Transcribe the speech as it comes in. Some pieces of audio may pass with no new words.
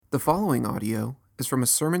The following audio is from a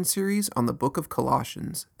sermon series on the book of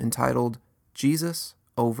Colossians entitled Jesus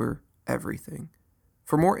Over Everything.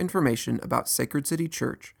 For more information about Sacred City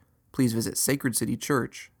Church, please visit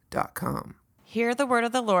sacredcitychurch.com. Hear the word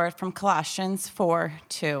of the Lord from Colossians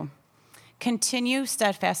 4:2. Continue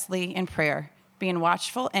steadfastly in prayer, being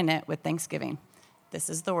watchful in it with thanksgiving. This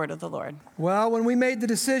is the word of the Lord. Well, when we made the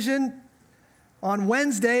decision on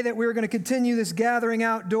Wednesday that we were going to continue this gathering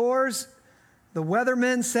outdoors, the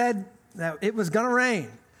weathermen said that it was going to rain.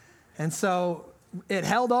 And so it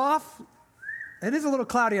held off. It is a little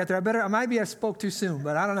cloudy out there. I spoke too soon,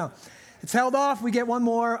 but I don't know. It's held off. We get one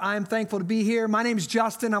more. I'm thankful to be here. My name's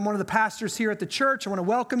Justin. I'm one of the pastors here at the church. I want to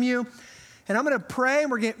welcome you. And I'm going to pray, and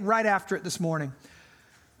we're getting right after it this morning.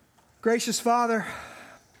 Gracious Father,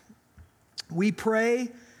 we pray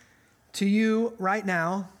to you right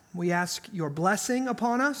now. We ask your blessing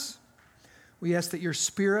upon us. We ask that your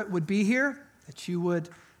Spirit would be here, that you would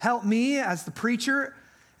help me as the preacher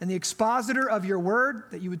and the expositor of your word,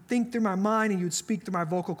 that you would think through my mind and you would speak through my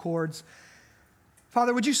vocal cords.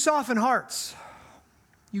 Father, would you soften hearts?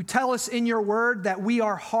 You tell us in your word that we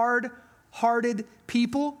are hard-hearted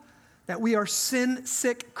people, that we are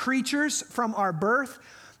sin-sick creatures from our birth,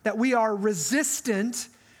 that we are resistant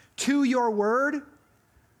to your word.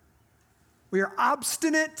 We are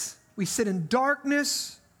obstinate. We sit in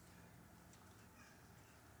darkness.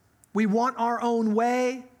 We want our own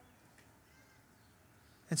way.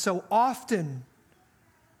 And so often,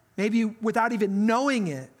 maybe without even knowing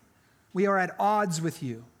it, we are at odds with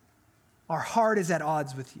you. Our heart is at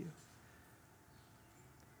odds with you.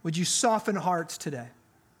 Would you soften hearts today?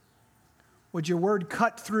 Would your word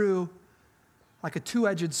cut through like a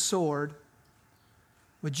two-edged sword?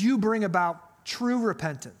 Would you bring about true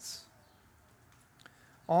repentance?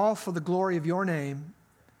 All for the glory of your name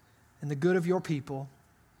and the good of your people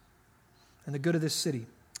and the good of this city.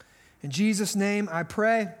 In Jesus' name I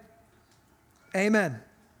pray, amen.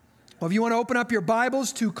 Well, if you want to open up your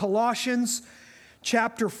Bibles to Colossians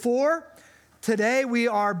chapter 4, today we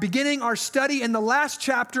are beginning our study in the last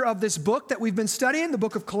chapter of this book that we've been studying, the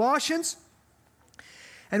book of Colossians.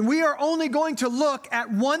 And we are only going to look at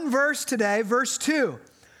one verse today, verse 2.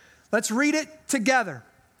 Let's read it together.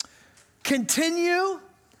 Continue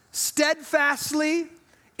steadfastly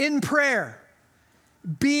in prayer,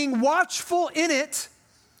 being watchful in it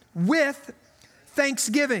with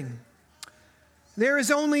thanksgiving. There is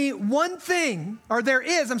one thing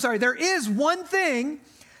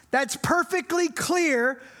that's perfectly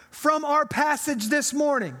clear from our passage this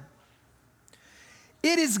morning.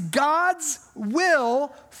 It is God's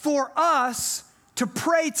will for us to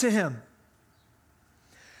pray to Him.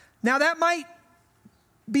 Now that might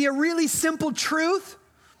be a really simple truth,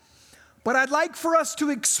 but I'd like for us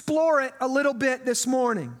to explore it a little bit this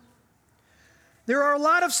morning. There are a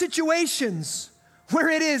lot of situations where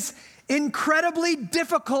it is incredibly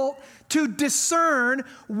difficult to discern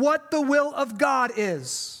what the will of God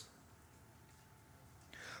is.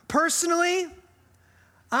 Personally,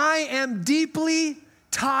 I am deeply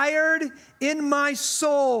tired in my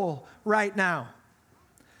soul right now.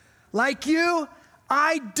 Like you,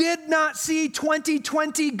 I did not see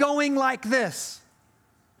 2020 going like this.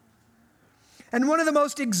 And one of the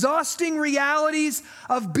most exhausting realities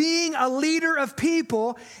of being a leader of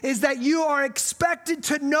people is that you are expected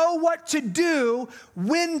to know what to do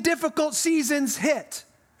when difficult seasons hit.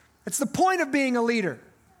 It's the point of being a leader,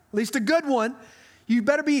 at least a good one. You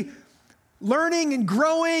better be learning and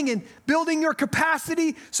growing and building your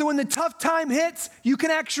capacity so when the tough time hits, you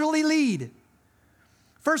can actually lead.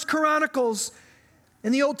 First Chronicles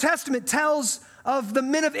in the Old Testament tells of the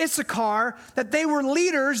men of Issachar that they were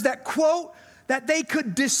leaders that, quote, that they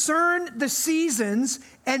could discern the seasons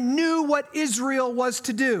and knew what Israel was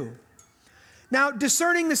to do. Now,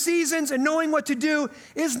 discerning the seasons and knowing what to do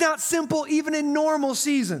is not simple even in normal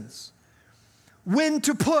seasons. When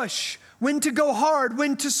to push, when to go hard,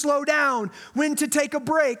 when to slow down, when to take a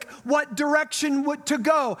break, what direction to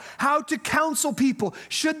go, how to counsel people.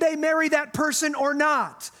 Should they marry that person or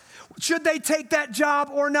not? Should they take that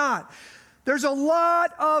job or not? There's a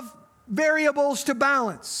lot of variables to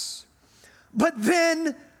balance. But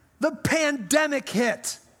then the pandemic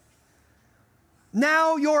hit.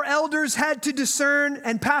 Now your elders had to discern,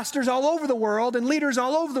 and pastors all over the world and leaders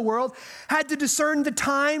all over the world had to discern the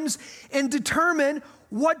times and determine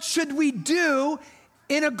what should we do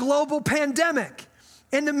in a global pandemic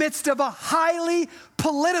in the midst of a highly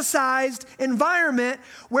politicized environment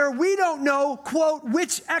where we don't know, quote,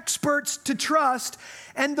 which experts to trust,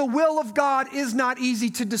 and the will of God is not easy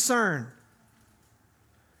to discern.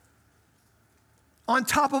 On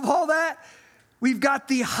top of all that, we've got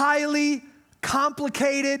the highly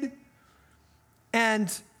complicated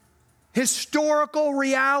and historical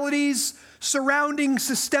realities surrounding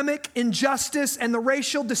systemic injustice and the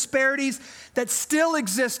racial disparities that still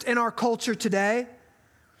exist in our culture today.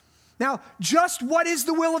 Now, just what is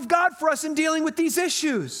the will of God for us in dealing with these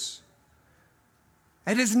issues?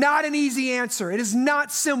 It is not an easy answer. It is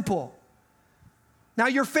not simple. Now,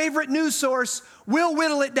 your favorite news source will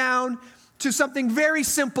whittle it down to something very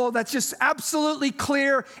simple that's just absolutely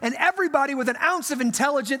clear, and everybody with an ounce of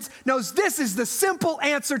intelligence knows this is the simple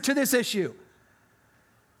answer to this issue.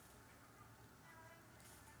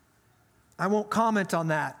 I won't comment on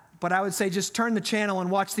that, but I would say just turn the channel and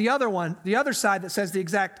watch the other one, the other side that says the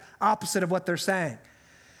exact opposite of what they're saying.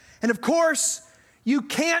 And of course, you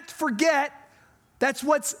can't forget that's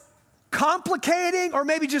what's complicating or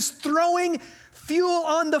maybe just throwing fuel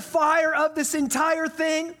on the fire of this entire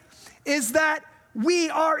thing is that we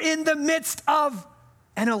are in the midst of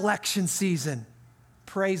an election season.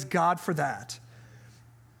 Praise God for that.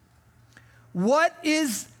 What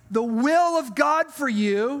is the will of God for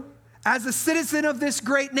you as a citizen of this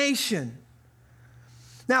great nation?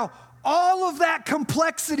 Now, all of that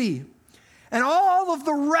complexity and all of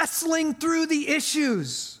the wrestling through the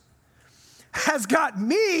issues has got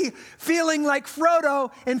me feeling like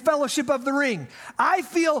Frodo in Fellowship of the Ring. I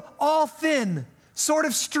feel all thin, sort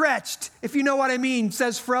of stretched, if you know what I mean,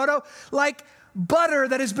 says Frodo, like butter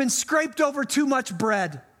that has been scraped over too much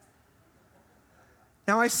bread.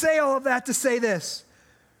 Now, I say all of that to say this.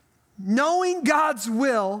 Knowing God's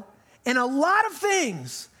will in a lot of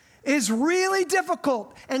things is really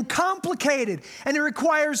difficult and complicated, and it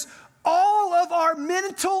requires all of our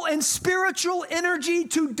mental and spiritual energy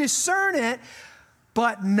to discern it,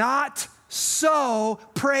 but not so,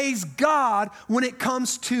 praise God, when it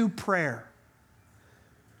comes to prayer.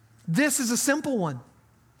 This is a simple one.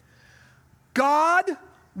 God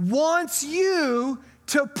wants you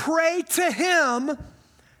to pray to Him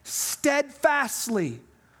steadfastly,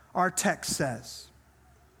 our text says.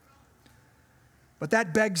 But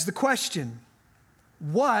that begs the question,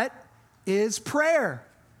 what is prayer?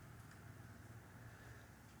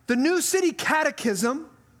 The New City Catechism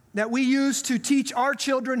that we use to teach our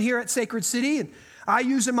children here at Sacred City, and I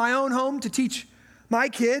use in my own home to teach my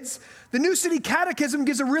kids, the New City Catechism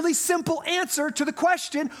gives a really simple answer to the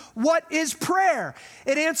question, what is prayer?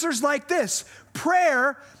 It answers like this: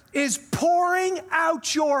 prayer is pouring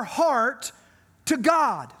out your heart to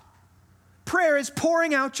God. Prayer is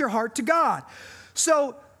pouring out your heart to God.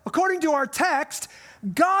 So, according to our text,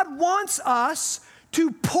 God wants us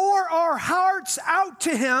to pour our hearts out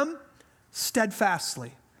to Him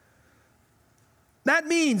steadfastly. That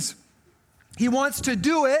means He wants to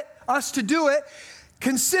do it, us to do it,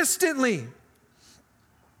 consistently,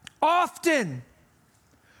 often,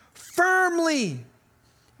 firmly,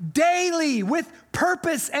 daily, with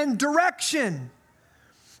purpose and direction.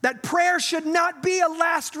 That prayer should not be a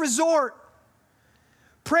last resort.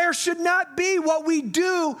 Prayer should not be what we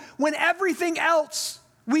do when everything else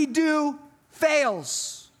we do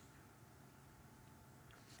fails.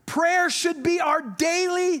 Prayer should be our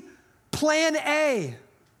daily plan A.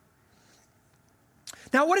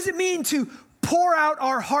 Now, what does it mean to pour out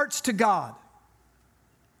our hearts to God?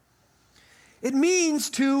 It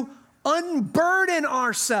means to unburden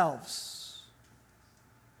ourselves.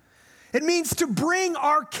 It means to bring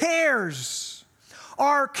our cares,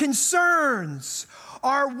 our concerns,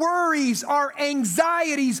 our worries, our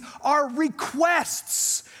anxieties, our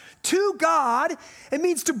requests to God. It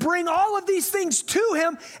means to bring all of these things to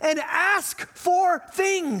Him and ask for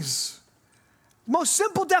things. Most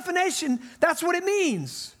simple definition, that's what it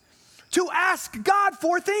means. To ask God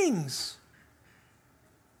for things.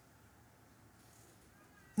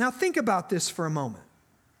 Now think about this for a moment.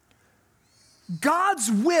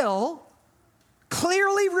 God's will,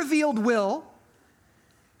 clearly revealed will,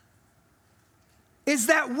 is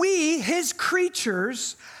that we, His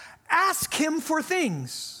creatures, ask Him for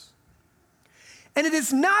things. And it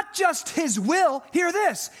is not just His will, hear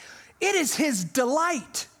this, it is His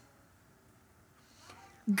delight.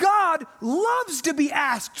 God loves to be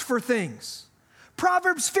asked for things.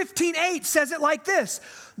 Proverbs 15:8 says it like this: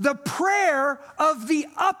 the prayer of the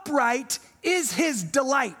upright is His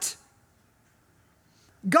delight.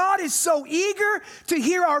 God is so eager to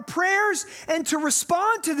hear our prayers and to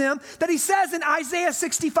respond to them that He says in Isaiah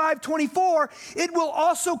 65:24, it will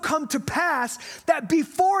also come to pass that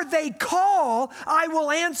before they call, I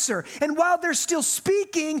will answer. And while they're still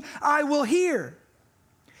speaking, I will hear.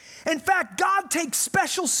 In fact, God takes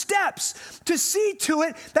special steps to see to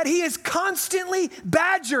it that He is constantly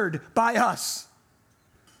badgered by us.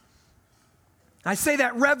 I say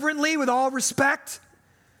that reverently with all respect.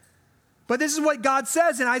 But this is what God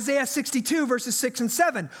says in Isaiah 62, verses 6 and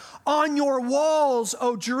 7. On your walls,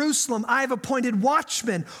 O Jerusalem, I have appointed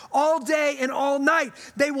watchmen all day and all night.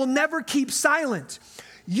 They will never keep silent.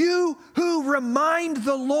 You who remind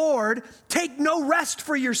the Lord, take no rest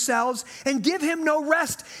for yourselves and give him no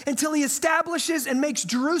rest until he establishes and makes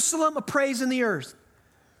Jerusalem a praise in the earth.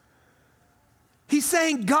 He's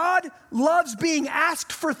saying God loves being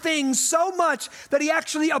asked for things so much that he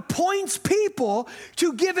actually appoints people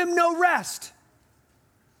to give him no rest.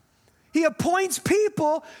 He appoints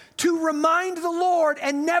people to remind the Lord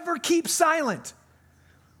and never keep silent.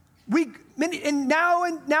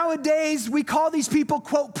 Nowadays, we call these people,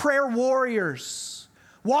 quote, prayer warriors,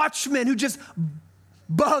 watchmen who just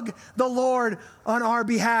bug the Lord on our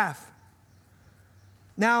behalf.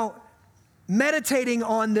 Now, meditating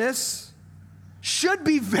on this should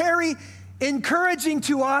be very encouraging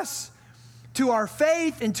to us, to our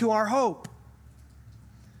faith, and to our hope.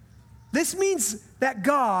 This means that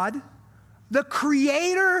God, the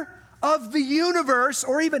creator of the universe,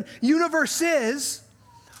 or even universes,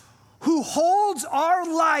 who holds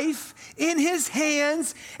our life in his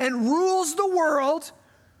hands and rules the world,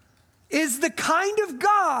 is the kind of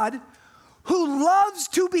God who loves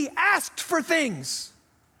to be asked for things.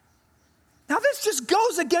 Now, this just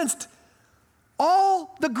goes against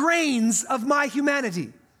all the grains of my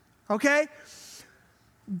humanity, okay?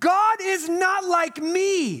 God is not like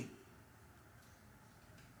me.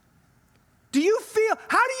 How do you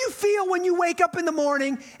feel when you wake up in the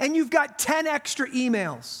morning and you've got 10 extra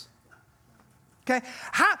emails? Okay?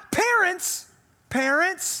 Parents.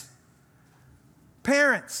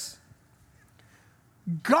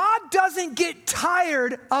 God doesn't get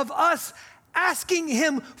tired of us asking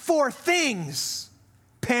him for things.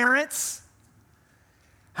 Parents.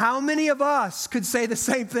 How many of us could say the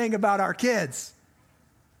same thing about our kids?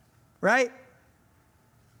 Right?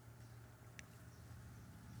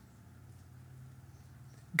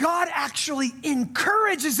 God actually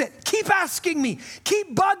encourages it. Keep asking me.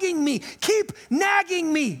 Keep bugging me. Keep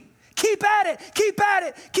nagging me. Keep at it. Keep at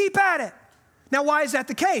it. Keep at it. Now, why is that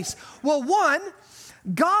the case? Well, one,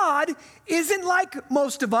 God isn't like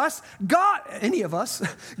most of us. Any of us.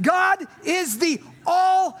 God is the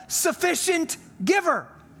all-sufficient giver.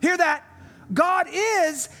 Hear that? God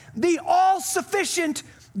is the all-sufficient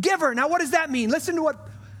giver. Now, what does that mean? Listen to what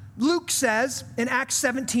Luke says in Acts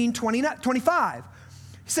 17:25.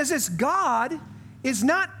 He says this: God is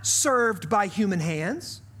not served by human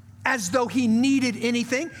hands as though he needed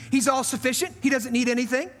anything. He's all-sufficient. He doesn't need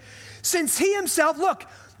anything. Since he himself,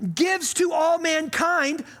 gives to all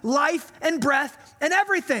mankind life and breath and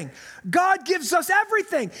everything. God gives us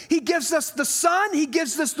everything. He gives us the sun. He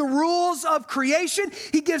gives us the rules of creation.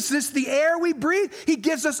 He gives us the air we breathe. He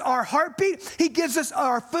gives us our heartbeat. He gives us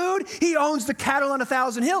our food. He owns the cattle on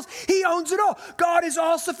 1,000 hills. He owns it all. God is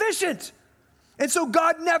all sufficient. And so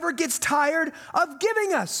God never gets tired of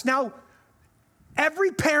giving us. Now, every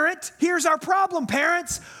parent, here's our problem,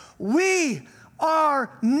 parents. We are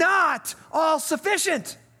not all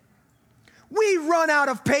sufficient. We run out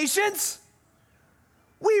of patience.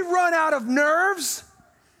 We run out of nerves.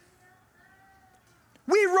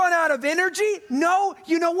 We run out of energy. No,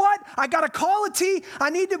 you know what? I got to call a T. I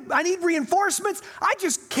need reinforcements. I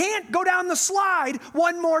just can't go down the slide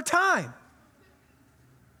one more time.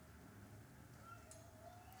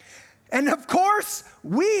 And of course,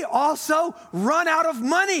 we also run out of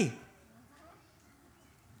money.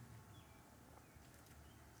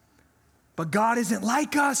 But God isn't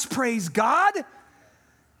like us, praise God.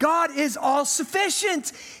 God is all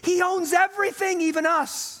sufficient. He owns everything, even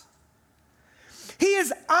us. He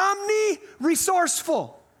is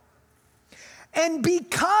omni-resourceful. And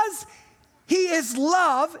because he is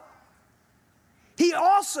love, he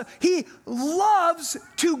loves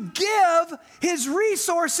to give his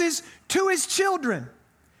resources to his children.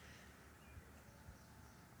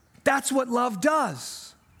 That's what love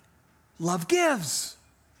does. Love gives.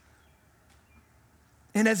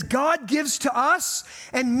 And as God gives to us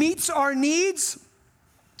and meets our needs,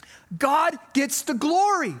 God gets the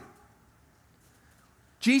glory.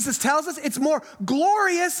 Jesus tells us it's more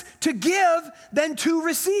glorious to give than to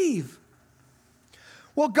receive.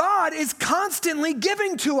 Well, God is constantly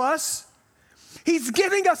giving to us. He's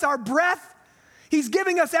giving us our breath. He's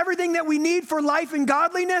giving us everything that we need for life and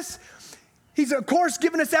godliness. He's, of course,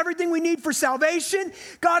 given us everything we need for salvation.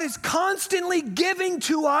 God is constantly giving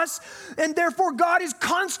to us, and therefore God is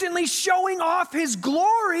constantly showing off his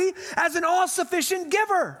glory as an all-sufficient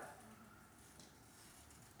giver.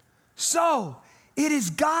 So, it is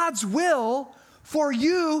God's will for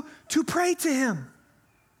you to pray to him.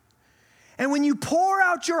 And when you pour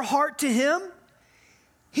out your heart to him,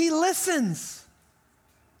 He listens.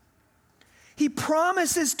 He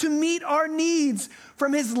promises to meet our needs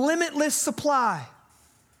from his limitless supply.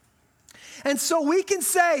 And so we can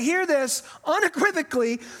say, hear this,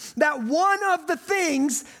 unequivocally, that one of the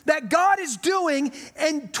things that God is doing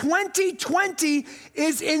in 2020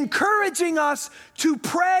 is encouraging us to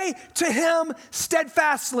pray to him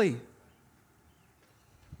steadfastly.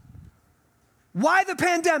 Why the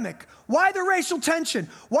pandemic? Why the racial tension?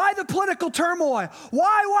 Why the political turmoil?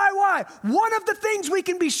 Why? One of the things we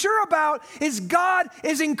can be sure about is God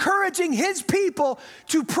is encouraging his people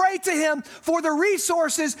to pray to him for the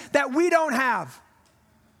resources that we don't have.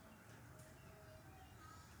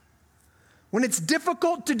 When it's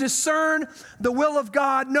difficult to discern the will of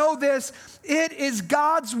God, know this, it is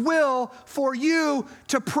God's will for you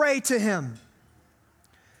to pray to him.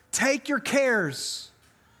 Take your cares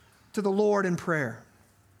to the Lord in prayer.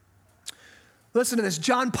 Listen to this.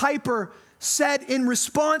 John Piper said in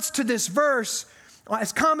response to this verse,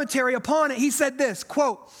 as commentary upon it, he said this,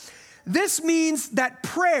 quote, "This means that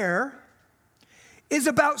prayer is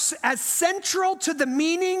about as central to the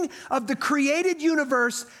meaning of the created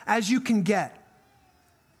universe as you can get.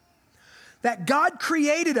 That God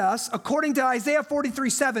created us, according to Isaiah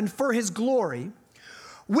 43:7, for his glory,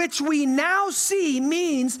 which we now see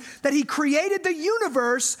means that he created the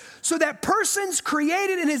universe so that persons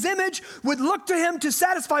created in his image would look to him to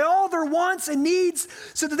satisfy all their wants and needs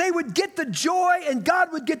so that they would get the joy and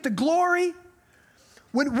God would get the glory.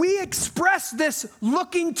 When we express this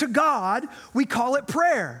looking to God, we call it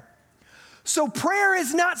prayer. So prayer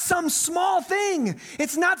is not some small thing.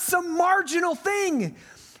 It's not some marginal thing.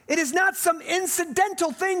 It is not some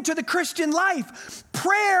incidental thing to the Christian life.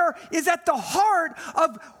 Prayer is at the heart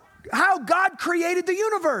of how God created the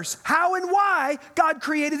universe, how and why God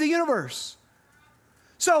created the universe.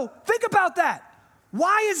 So think about that.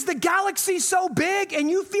 Why is the galaxy so big and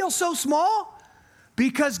you feel so small?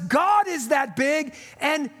 Because God is that big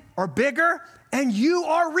or bigger, and you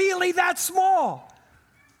are really that small.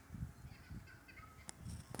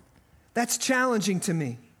 That's challenging to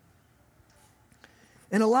me.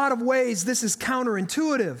 In a lot of ways, this is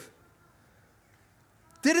counterintuitive.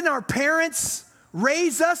 Didn't our parents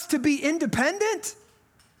raise us to be independent?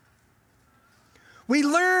 We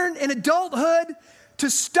learn in adulthood to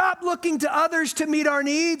stop looking to others to meet our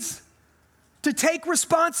needs, to take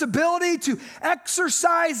responsibility, to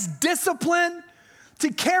exercise discipline,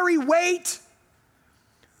 to carry weight.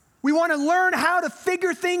 We want to learn how to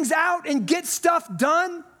figure things out and get stuff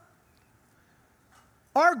done.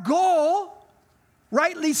 Our goal,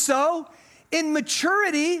 rightly so, in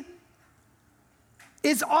maturity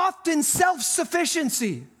is often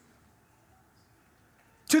self-sufficiency,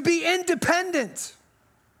 to be independent.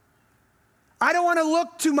 I don't want to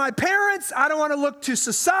look to my parents. I don't want to look to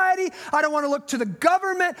society. I don't want to look to the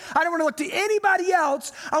government. I don't want to look to anybody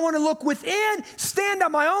else. I want to look within, stand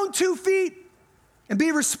on my own 2 feet, and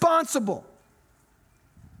be responsible.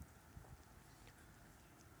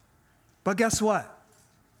 But guess what?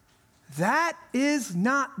 That is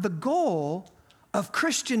not the goal of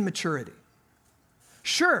Christian maturity.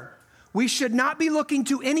 Sure, we should not be looking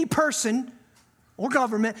to any person or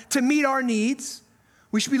government to meet our needs.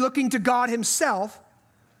 We should be looking to God himself.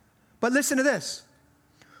 But listen to this.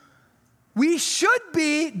 We should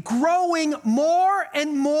be growing more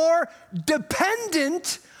and more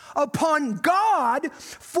dependent upon God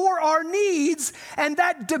for our needs, and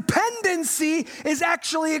that dependency is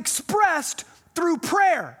actually expressed through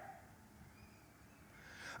prayer.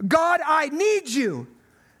 God, I need you.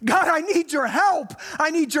 God, I need your help. I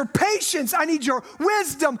need your patience. I need your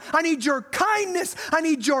wisdom. I need your kindness. I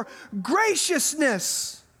need your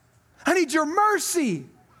graciousness. I need your mercy.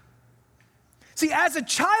 See, as a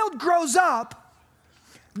child grows up,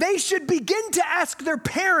 they should begin to ask their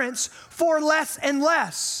parents for less and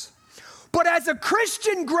less. But as a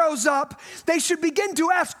Christian grows up, they should begin to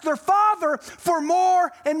ask their father for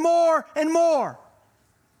more and more and more.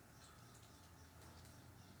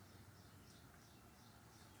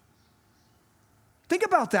 Think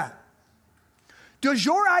about that. Does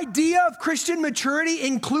your idea of Christian maturity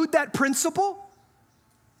include that principle?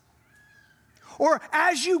 Or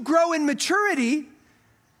as you grow in maturity,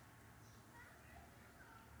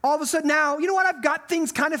 all of a sudden now, you know what, I've got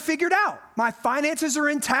things kind of figured out. My finances are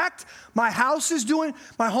intact. My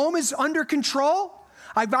home is under control.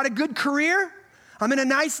 I've got a good career. I'm in a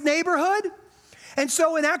nice neighborhood. And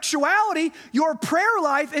so in actuality, your prayer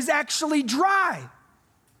life is actually dry.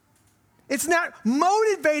 It's not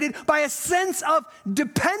motivated by a sense of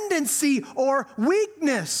dependency or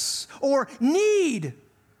weakness or need.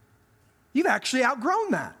 You've actually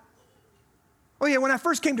outgrown that. Oh yeah, when I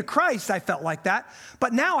first came to Christ, I felt like that.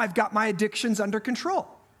 But now I've got my addictions under control.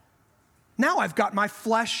 Now I've got my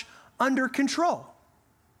flesh under control.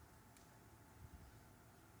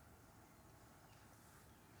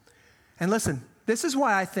 And listen, this is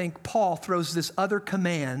why I think Paul throws this other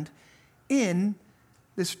command in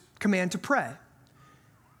this command to pray.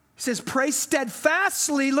 He says, pray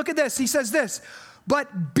steadfastly. Look at this. He says this,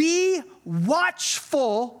 but be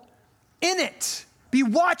watchful in it. Be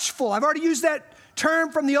watchful. I've already used that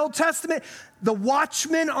term from the Old Testament, the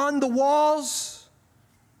watchman on the walls.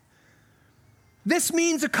 This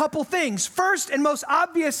means a couple things. First and most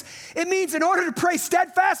obvious, it means in order to pray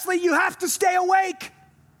steadfastly, you have to stay awake.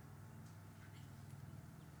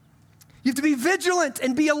 You have to be vigilant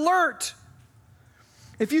and be alert.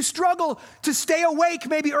 If you struggle to stay awake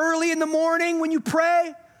maybe early in the morning when you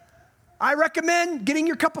pray, I recommend getting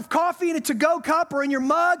your cup of coffee in a to-go cup or in your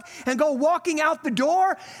mug and go walking out the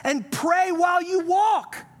door and pray while you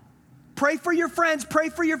walk. Pray for your friends, pray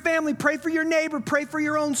for your family, pray for your neighbor, pray for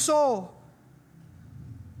your own soul.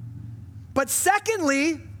 But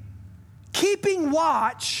secondly, keeping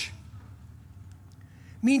watch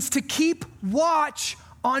means to keep watch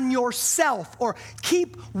on yourself or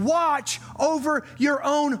keep watch over your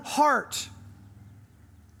own heart.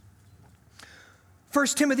 1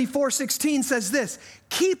 Timothy 4:16 says this,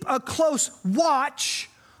 keep a close watch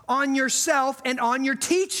on yourself and on your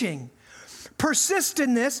teaching. Persist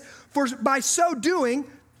in this, for by so doing,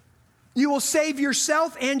 you will save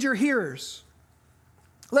yourself and your hearers.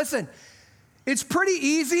 Listen, it's pretty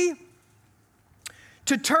easy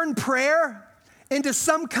to turn prayer into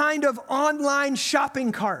some kind of online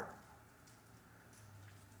shopping cart.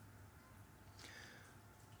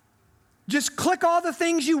 Just click all the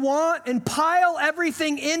things you want and pile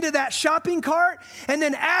everything into that shopping cart and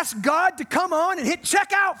then ask God to come on and hit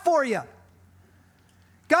checkout for you.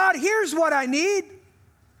 God, here's what I need.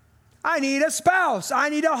 I need a spouse. I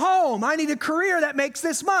need a home. I need a career that makes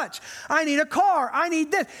this much. I need a car. I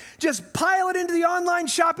need this. Just pile it into the online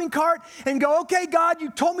shopping cart and go, okay, God, you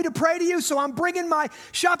told me to pray to you, so I'm bringing my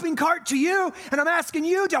shopping cart to you, and I'm asking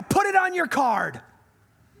you to put it on your card.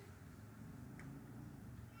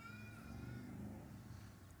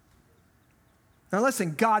 Now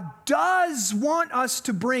listen, God does want us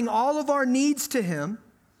to bring all of our needs to Him,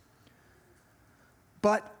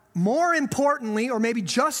 but more importantly, or maybe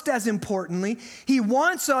just as importantly, He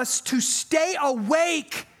wants us to stay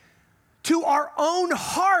awake to our own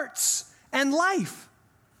hearts and life.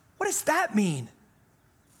 What does that mean?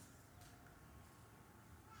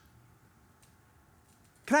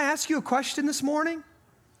 Can I ask you a question this morning?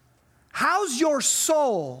 How's your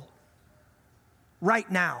soul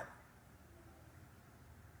right now?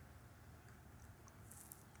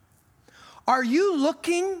 Are you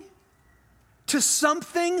looking to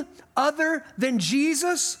something other than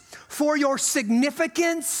Jesus for your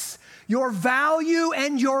significance, your value,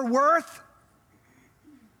 and your worth?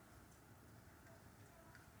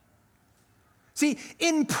 See,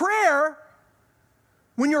 in prayer,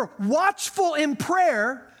 when you're watchful in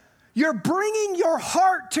prayer, you're bringing your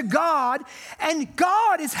heart to God, and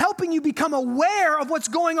God is helping you become aware of what's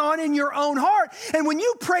going on in your own heart. And when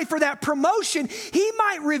you pray for that promotion, He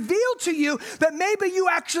might reveal to you that maybe you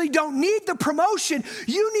actually don't need the promotion.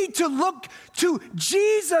 You need to look to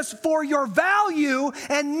Jesus for your value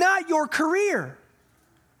and not your career.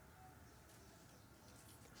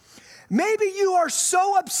 Maybe you are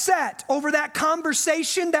so upset over that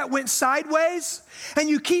conversation that went sideways, and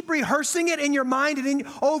you keep rehearsing it in your mind and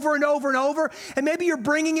over and over and over, and maybe you're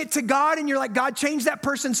bringing it to God, and you're like, God, change that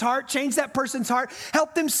person's heart,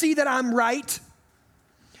 help them see that I'm right.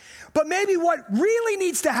 But maybe what really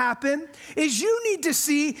needs to happen is you need to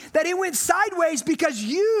see that it went sideways because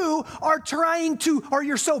you are trying to, or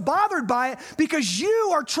you're so bothered by it, because you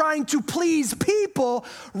are trying to please people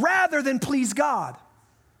rather than please God.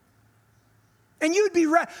 And you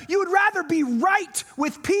would rather be right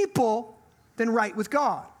with people than right with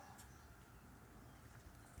God.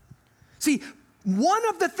 See, one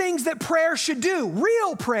of the things that prayer should do,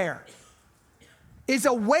 real prayer, is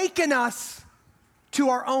awaken us to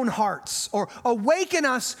our own hearts, or awaken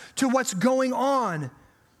us to what's going on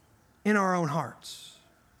in our own hearts.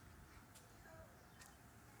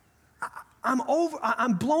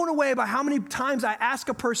 I'm blown away by how many times I ask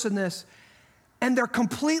a person this, and they're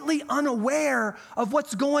completely unaware of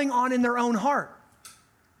what's going on in their own heart.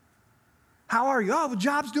 How are you? Oh, the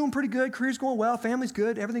job's doing pretty good, career's going well, family's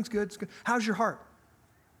good, everything's good. It's good. How's your heart?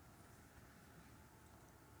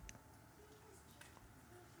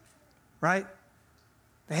 Right?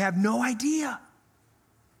 They have no idea.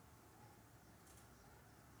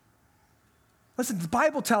 Listen, the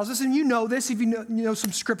Bible tells us, and you know this if you know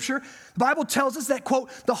some scripture, the Bible tells us that, quote,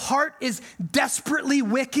 the heart is desperately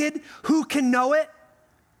wicked. Who can know it?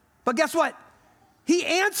 But guess what? He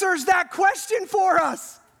answers that question for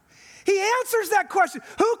us. He answers that question.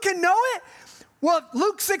 Who can know it? Well,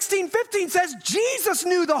 Luke 16:15 says Jesus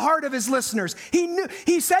knew the heart of his listeners.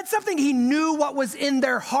 He said something, he knew what was in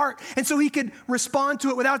their heart, and so he could respond to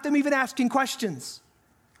it without them even asking questions.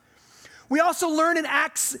 We also learn in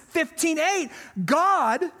Acts 15:8,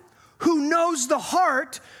 God, who knows the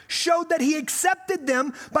heart, showed that he accepted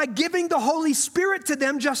them by giving the Holy Spirit to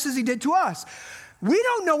them just as he did to us. We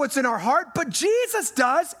don't know what's in our heart, but Jesus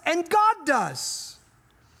does and God does.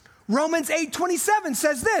 Romans 8:27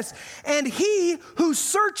 says this, and he who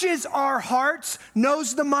searches our hearts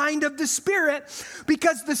knows the mind of the Spirit,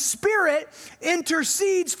 because the Spirit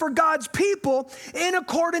intercedes for God's people in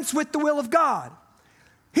accordance with the will of God.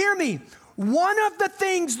 Hear me. One of the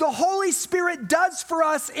things the Holy Spirit does for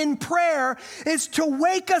us in prayer is to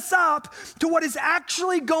wake us up to what is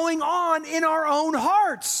actually going on in our own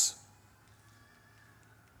hearts.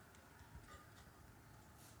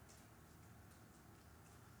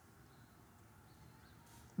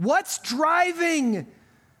 What's driving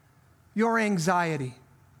your anxiety?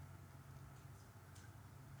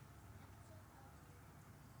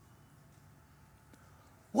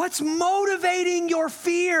 What's motivating your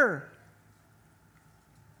fear?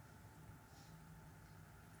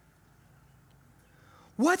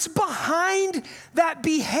 What's behind that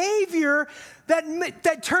behavior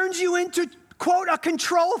that turns you into, quote, a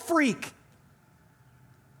control freak?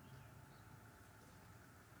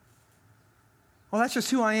 Well, that's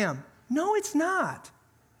just who I am. No, it's not.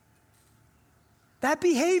 That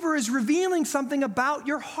behavior is revealing something about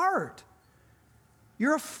your heart.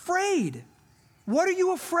 You're afraid. What are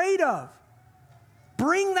you afraid of?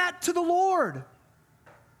 Bring that to the Lord.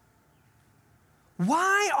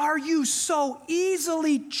 Why are you so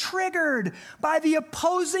easily triggered by the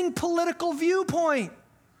opposing political viewpoint?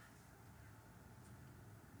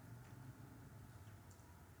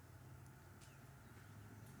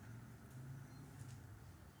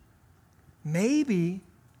 Maybe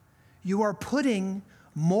you are putting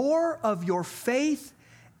more of your faith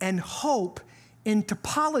and hope into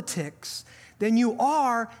politics than you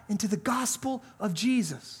are into the gospel of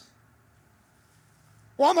Jesus.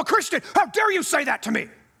 Well, I'm a Christian. How dare you say that to me?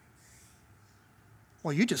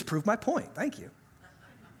 Well, you just proved my point. Thank you.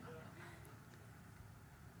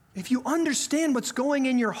 If you understand what's going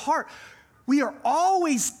in your heart, we are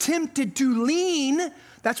always tempted to lean.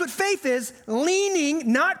 That's what faith is,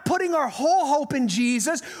 leaning, not putting our whole hope in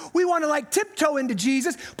Jesus. We want to tiptoe into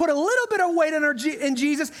Jesus, put a little bit of weight in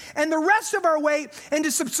Jesus, and the rest of our weight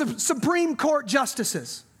into Supreme Court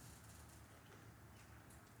justices.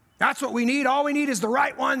 That's what we need. All we need is the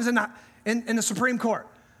right ones in the Supreme Court.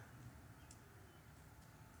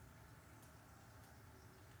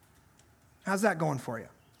 How's that going for you?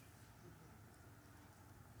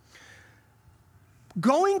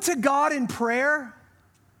 Going to God in prayer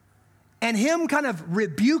and him kind of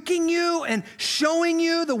rebuking you and showing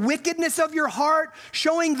you the wickedness of your heart,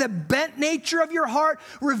 showing the bent nature of your heart,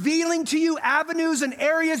 revealing to you avenues and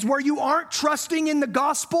areas where you aren't trusting in the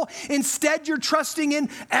gospel. Instead, you're trusting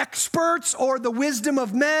in experts or the wisdom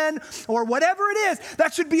of men or whatever it is.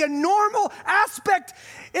 That should be a normal aspect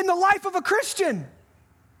in the life of a Christian.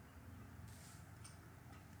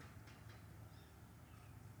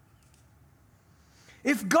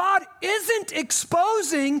 If God isn't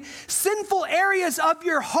exposing sinful areas of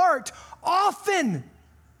your heart often,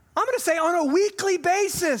 I'm going to say on a weekly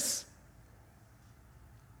basis,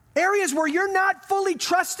 areas where you're not fully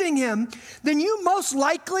trusting him, then you most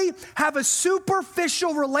likely have a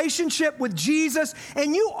superficial relationship with Jesus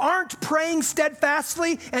and you aren't praying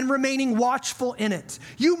steadfastly and remaining watchful in it.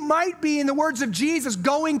 You might be, in the words of Jesus,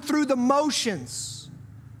 going through the motions.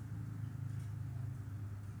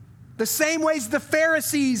 The same ways the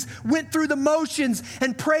Pharisees went through the motions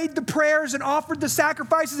and prayed the prayers and offered the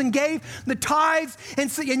sacrifices and gave the tithes.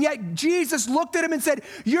 And yet Jesus looked at him and said,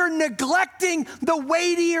 you're neglecting the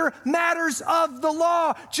weightier matters of the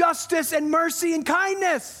law, justice and mercy and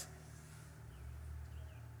kindness.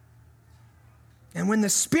 And when the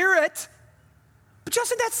Spirit, but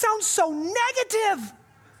Justin, that sounds so negative.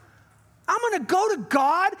 I'm going to go to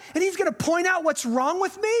God and he's going to point out what's wrong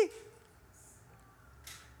with me?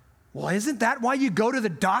 Well, isn't that why you go to the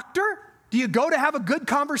doctor? Do you go to have a good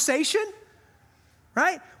conversation?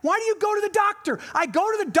 Right? Why do you go to the doctor? I go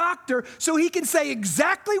to the doctor so he can say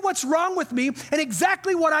exactly what's wrong with me and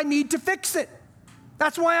exactly what I need to fix it.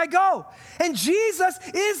 That's why I go. And Jesus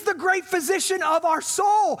is the great physician of our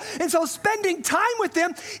soul. And so spending time with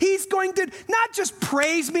him, he's going to not just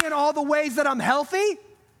praise me in all the ways that I'm healthy.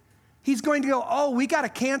 He's going to go, oh, we got a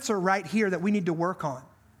cancer right here that we need to work on.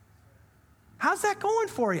 How's that going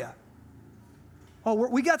for you? Oh,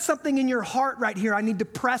 we got something in your heart right here I need to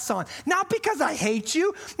press on. Not because I hate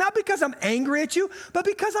you, not because I'm angry at you, but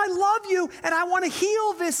because I love you and I want to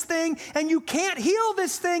heal this thing, and you can't heal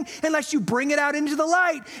this thing unless you bring it out into the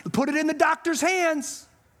light and put it in the doctor's hands.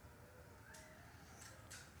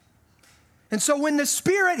 And so when the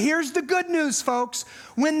Spirit, here's the good news, folks,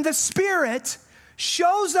 when the Spirit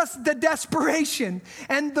shows us the desperation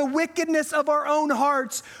and the wickedness of our own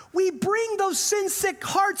hearts, we bring those sin-sick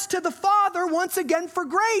hearts to the Father once again for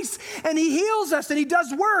grace. And he heals us, and he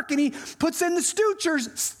does work, and he puts in the sutures,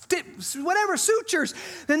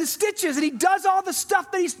 then the stitches, and he does all the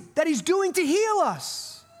stuff that he's doing to heal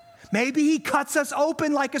us. Maybe he cuts us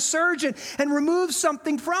open like a surgeon and removes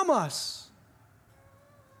something from us.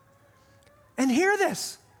 And hear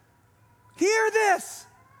this.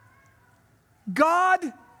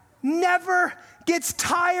 God never gets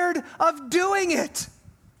tired of doing it.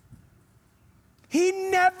 He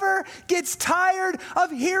never gets tired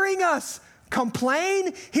of hearing us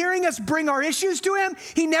complain, hearing us bring our issues to him.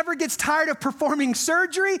 He never gets tired of performing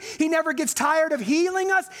surgery. He never gets tired of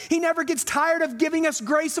healing us. He never gets tired of giving us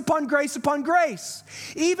grace upon grace upon grace.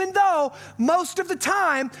 Even though most of the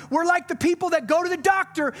time we're like the people that go to the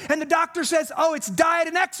doctor and the doctor says, oh, it's diet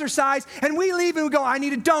and exercise, and we leave and we go, I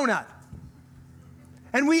need a donut.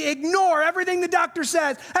 And we ignore everything the doctor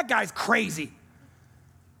says. That guy's crazy.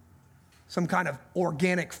 Some kind of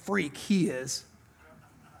organic freak he is.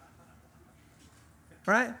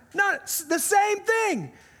 Right? Not the same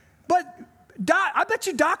thing. But I bet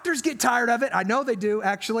you doctors get tired of it. I know they do,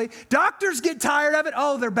 actually. Doctors get tired of it.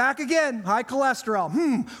 Oh, they're back again. High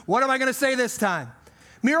cholesterol. What am I going to say this time?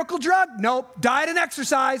 Miracle drug? Nope. Diet and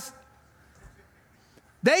exercise.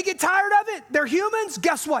 They get tired of it. They're humans.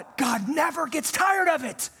 Guess what? God never gets tired of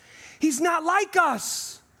it. He's not like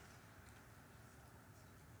us.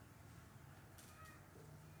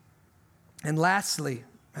 And lastly,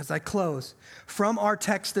 as I close, from our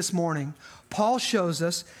text this morning, Paul shows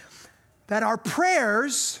us that our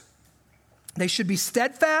prayers, they should be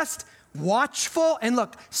steadfast, watchful, and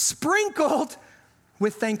look, sprinkled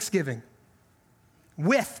with thanksgiving.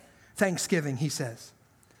 With thanksgiving, he says.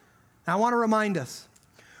 Now, I want to remind us,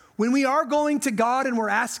 when we are going to God and we're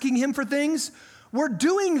asking him for things, we're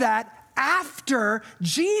doing that after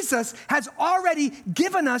Jesus has already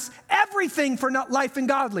given us everything for life and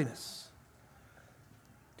godliness.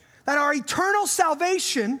 That our eternal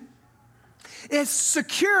salvation is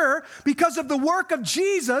secure because of the work of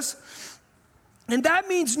Jesus. And that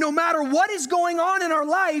means no matter what is going on in our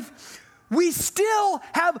life, we still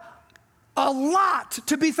have a lot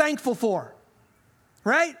to be thankful for,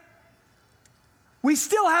 right? We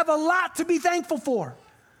still have a lot to be thankful for.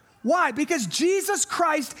 Why? Because Jesus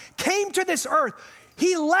Christ came to this earth.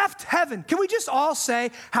 He left heaven. Can we just all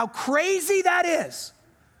say how crazy that is?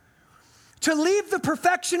 To leave the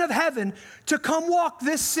perfection of heaven to come walk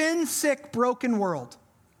this sin-sick, broken world.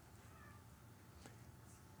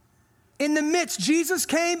 Jesus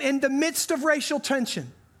came in the midst of racial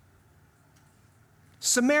tension.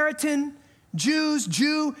 Samaritan, Jews,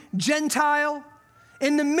 Jew, Gentile,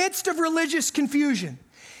 in the midst of religious confusion,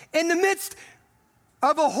 in the midst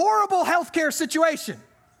of a horrible healthcare situation,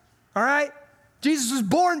 all right? Jesus was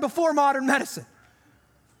born before modern medicine,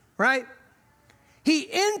 right? He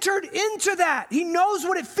entered into that. He knows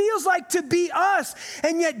what it feels like to be us.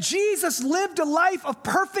 And yet Jesus lived a life of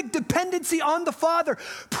perfect dependency on the Father,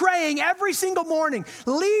 praying every single morning,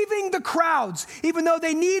 leaving the crowds. Even though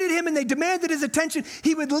they needed him and they demanded his attention,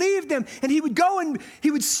 he would leave them and he would go and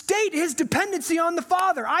he would state his dependency on the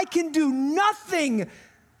Father. I can do nothing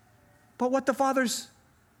but what the Father's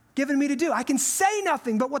given me to do. I can say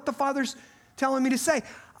nothing but what the Father's telling me to say.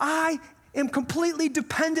 I am completely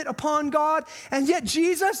dependent upon God. And yet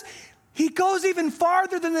Jesus, he goes even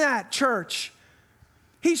farther than that, church.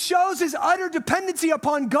 He shows his utter dependency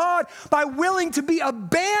upon God by willing to be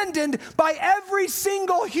abandoned by every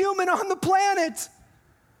single human on the planet.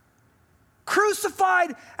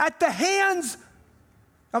 Crucified at the hands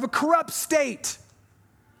of a corrupt state.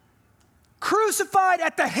 Crucified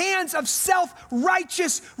at the hands of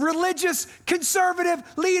self-righteous, religious, conservative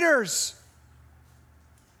leaders.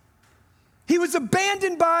 He was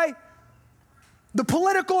abandoned by the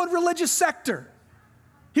political and religious sector.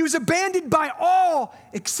 He was abandoned by all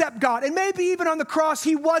except God. And maybe even on the cross,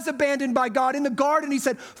 he was abandoned by God. In the garden, he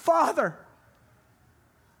said, Father.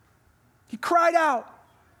 He cried out.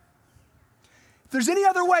 If there's any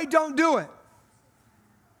other way, don't do it.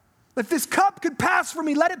 If this cup could pass from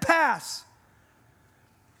me, let it pass.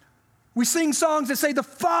 We sing songs that say the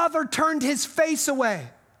Father turned his face away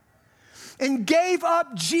and gave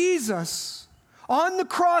up Jesus on the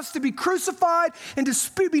cross to be crucified and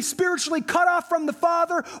to be spiritually cut off from the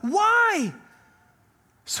Father. Why?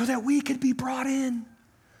 So that we could be brought in,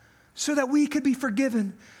 so that we could be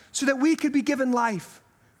forgiven, so that we could be given life,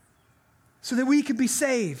 so that we could be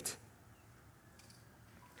saved.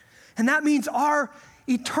 And that means our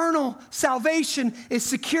eternal salvation is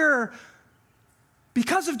secure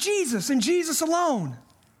because of Jesus and Jesus alone.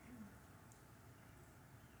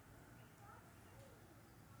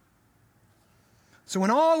 So in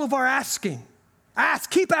all of our asking, ask,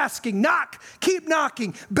 keep asking, knock, keep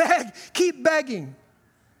knocking, beg, keep begging.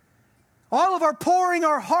 All of our pouring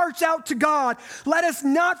our hearts out to God, let us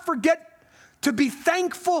not forget to be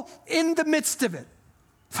thankful in the midst of it.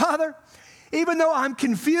 Father, even though I'm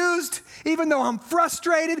confused, even though I'm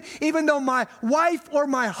frustrated, even though my wife or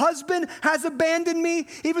my husband has abandoned me,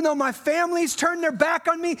 even though my family's turned their back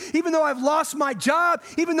on me, even though I've lost my job,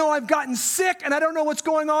 even though I've gotten sick and I don't know what's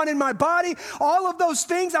going on in my body, all of those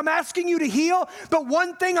things I'm asking you to heal. But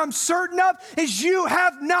one thing I'm certain of is you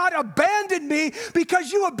have not abandoned me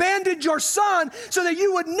because you abandoned your son so that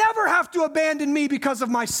you would never have to abandon me because of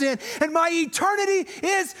my sin. And my eternity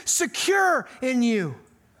is secure in you.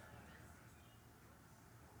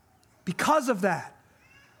 Because of that,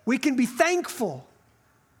 we can be thankful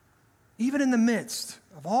even in the midst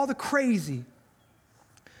of all the crazy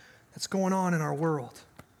that's going on in our world.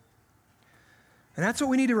 And that's what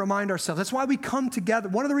we need to remind ourselves. That's why we come together.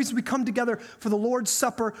 One of the reasons we come together for the Lord's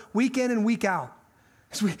Supper week in and week out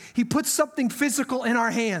is he puts something physical in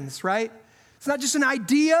our hands, right? It's not just an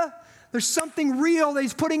idea. There's something real that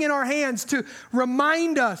he's putting in our hands to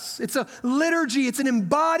remind us. It's a liturgy. It's an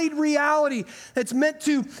embodied reality that's meant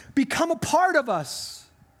to become a part of us.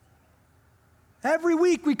 Every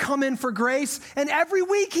week we come in for grace, and every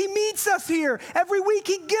week he meets us here. Every week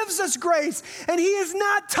he gives us grace, and he is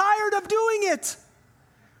not tired of doing it.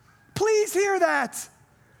 Please hear that.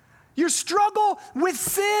 Your struggle with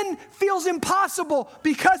sin feels impossible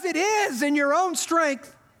because it is in your own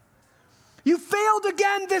strength. You failed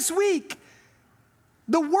again this week.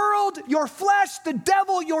 The world, your flesh, the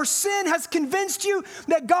devil, your sin has convinced you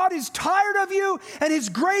that God is tired of you and his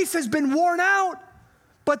grace has been worn out.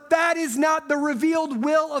 But that is not the revealed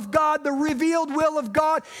will of God. The revealed will of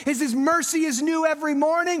God is his mercy is new every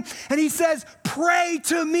morning. And he says, pray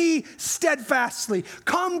to me steadfastly.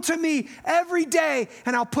 Come to me every day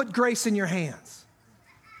and I'll put grace in your hands.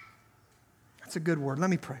 That's a good word. Let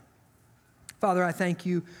me pray. Father, I thank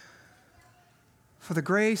you for the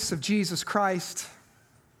grace of Jesus Christ,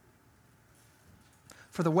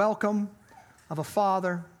 for the welcome of a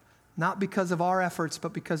Father, not because of our efforts,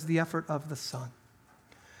 but because of the effort of the Son.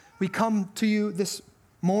 We come to you this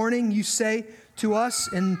morning. You say to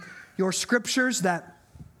us in your scriptures that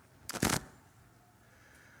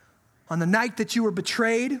on the night that you were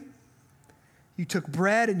betrayed, you took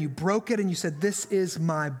bread and you broke it and you said, this is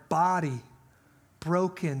my body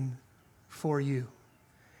broken for you.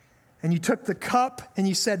 And you took the cup and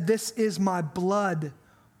you said, this is my blood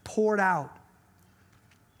poured out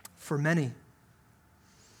for many.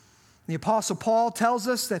 The Apostle Paul tells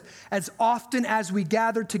us that as often as we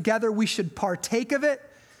gather together, we should partake of it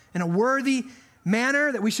in a worthy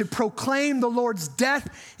manner, that we should proclaim the Lord's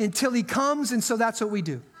death until he comes. And so that's what we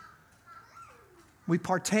do. We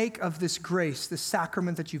partake of this grace, this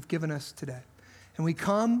sacrament that you've given us today. And we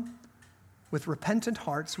come with repentant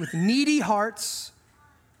hearts, with needy hearts.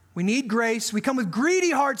 We need grace. We come with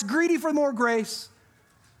greedy hearts, greedy for more grace.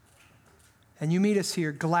 And you meet us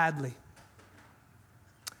here gladly.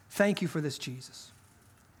 Thank you for this, Jesus.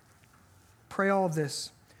 Pray all of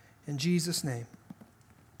this in Jesus' name.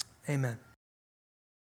 Amen.